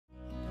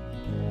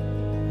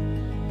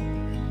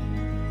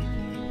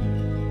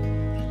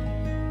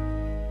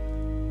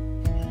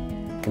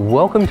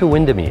Welcome to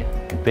Wyndamere,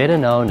 better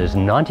known as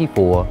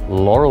 94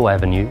 Laurel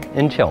Avenue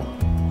in Chelmer.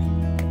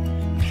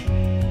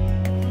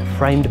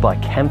 Framed by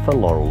Camphor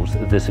Laurels,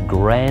 this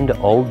grand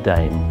old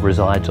dame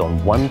resides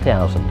on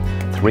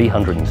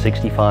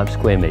 1,365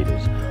 square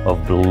metres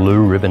of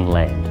blue ribbon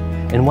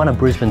land in one of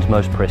Brisbane's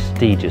most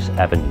prestigious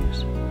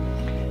avenues.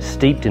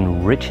 Steeped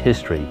in rich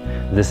history,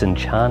 this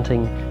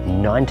enchanting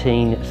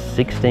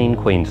 1916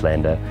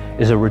 Queenslander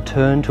is a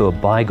return to a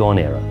bygone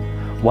era,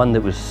 one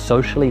that was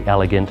socially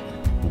elegant,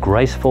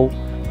 graceful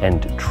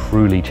and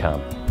truly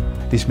charming.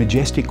 This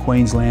majestic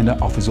Queenslander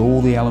offers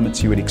all the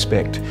elements you would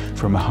expect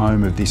from a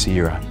home of this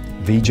era.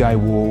 VJ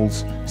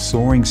walls,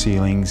 soaring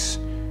ceilings,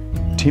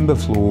 timber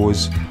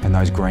floors and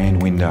those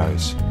grand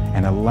windows,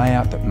 and a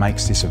layout that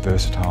makes this a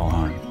versatile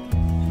home.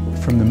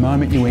 From the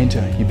moment you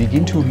enter, you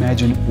begin to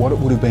imagine what it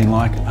would have been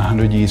like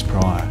 100 years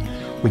prior,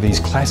 with these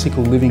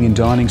classical living and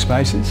dining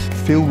spaces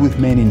filled with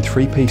men in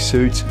three-piece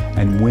suits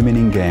and women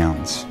in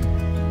gowns.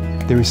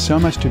 There is so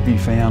much to be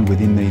found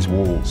within these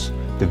walls.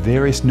 The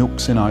various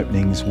nooks and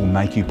openings will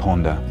make you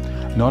ponder,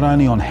 not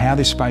only on how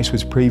this space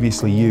was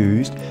previously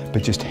used,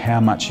 but just how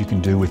much you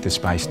can do with the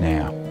space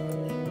now.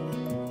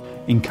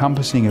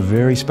 Encompassing a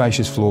very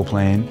spacious floor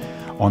plan,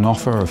 on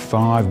offer of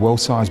 5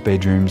 well-sized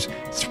bedrooms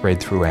spread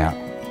throughout,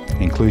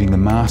 including the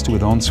master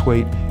with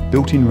ensuite,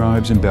 built-in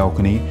robes and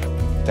balcony,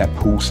 that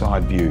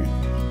poolside view.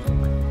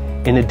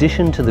 In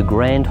addition to the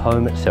grand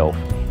home itself,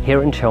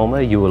 here in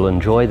Chelmer you will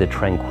enjoy the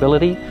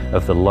tranquility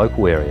of the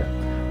local area.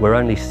 We're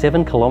only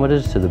 7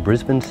 kilometres to the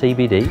Brisbane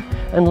CBD,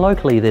 and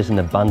locally there's an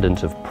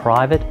abundance of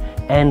private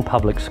and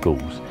public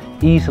schools,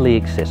 easily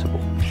accessible.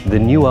 The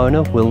new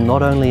owner will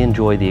not only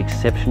enjoy the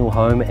exceptional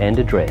home and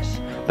address,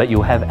 but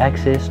you'll have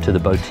access to the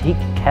boutique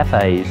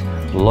cafes,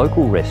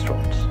 local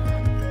restaurants.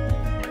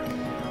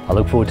 I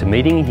look forward to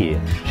meeting you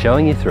here,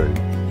 showing you through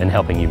and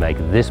helping you make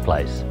this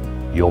place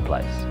your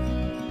place.